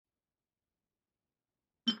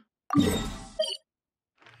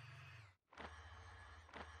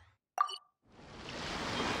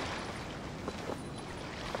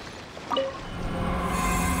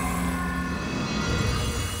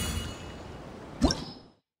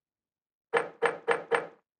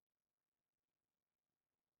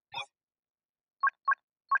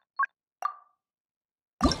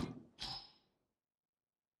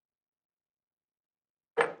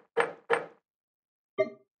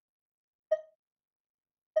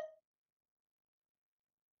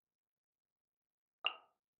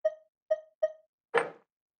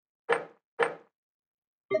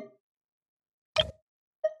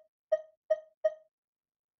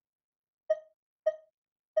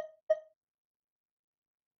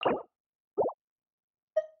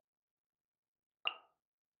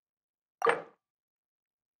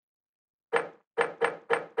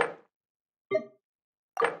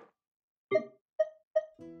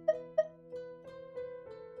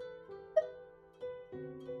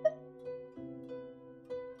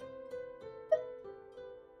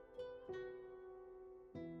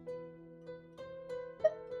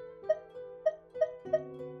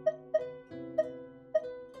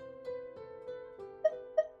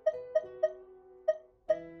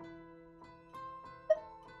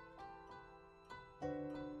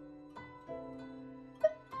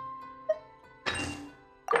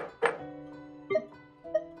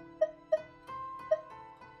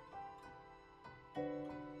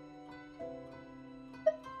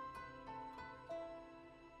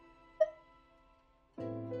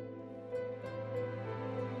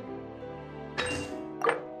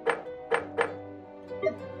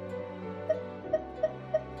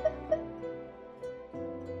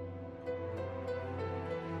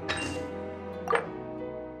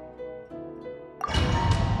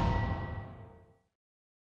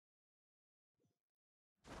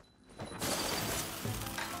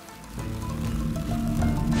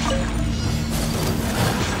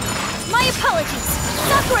Apologies!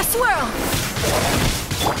 Sakura Swirl!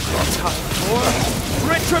 Time for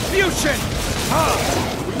retribution!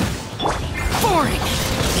 Boring!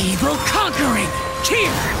 Evil conquering!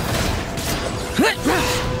 Cheer!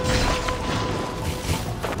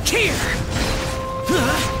 Cheer!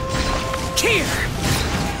 Cheer!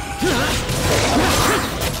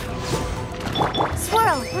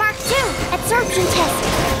 Swirl, Mark 2, absorption test,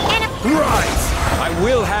 and a... Rise! I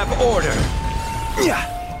will have order!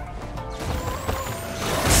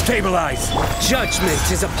 Stabilize! Judgment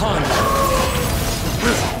is upon you!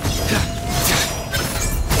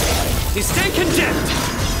 You stand condemned!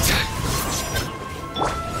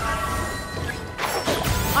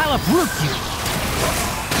 I'll uproot you!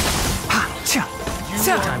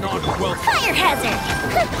 You are not welcome! Fire hazard!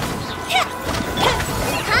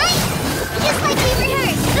 Hi! Just like we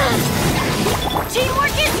rehearsed!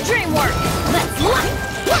 Teamwork is dreamwork! Let's look!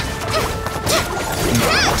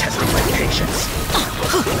 Testing my patience!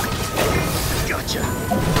 Gotcha!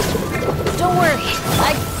 Don't worry,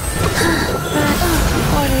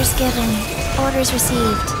 orders given, orders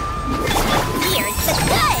received. Here's the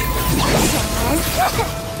goods!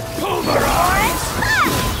 Pulverize!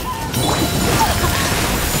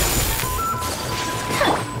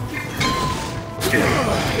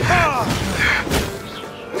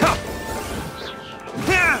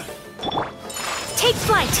 Take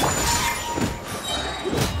flight!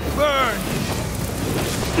 Burn!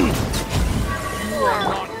 You are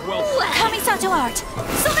not welcome! Kamisato art!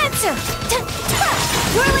 Sometsu!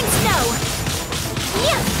 Whirling snow!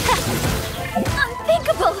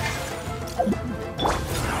 Unthinkable!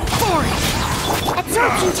 Boring!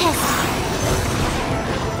 Absorption test!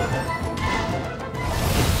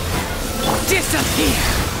 Disappear!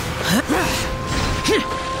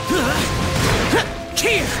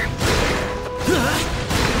 Cheer!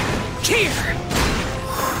 Cheer!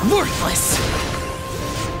 Worthless!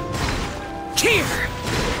 Cheer!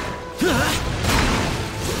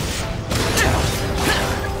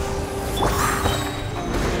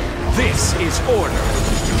 This is order.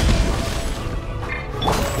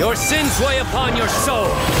 Your sins weigh upon your soul.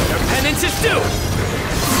 Your penance is due.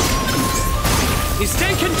 You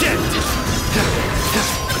stand condemned.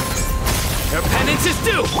 Your penance is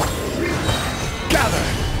due. Gather.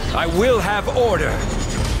 I will have order.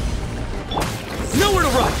 Nowhere to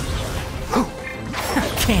run.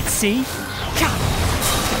 Can't see?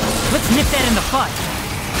 Let's nip that in the bud.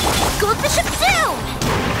 Goldfish up down!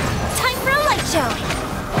 Time for a light show!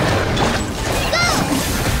 Go!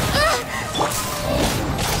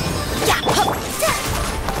 Yeah!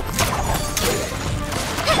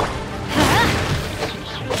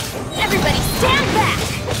 Everybody stand back!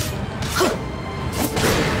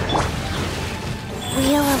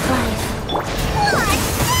 Wheel of Life.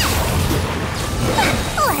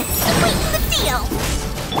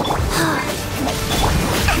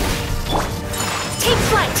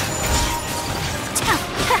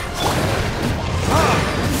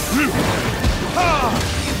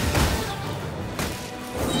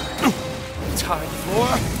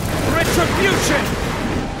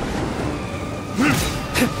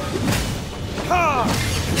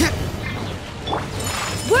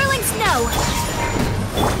 go!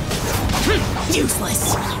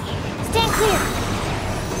 Useless. Stand clear.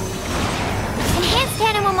 Enhanced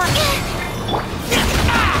animal mark.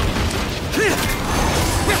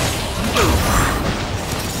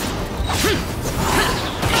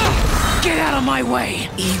 Get out of my way!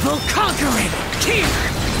 Evil conquering! Here!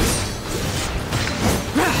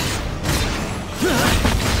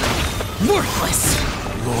 Worthless!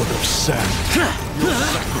 Lord of Sand, you're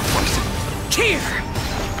sacrificing. Here!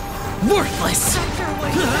 Worthless!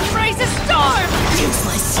 Rise a storm!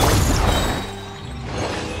 Useless!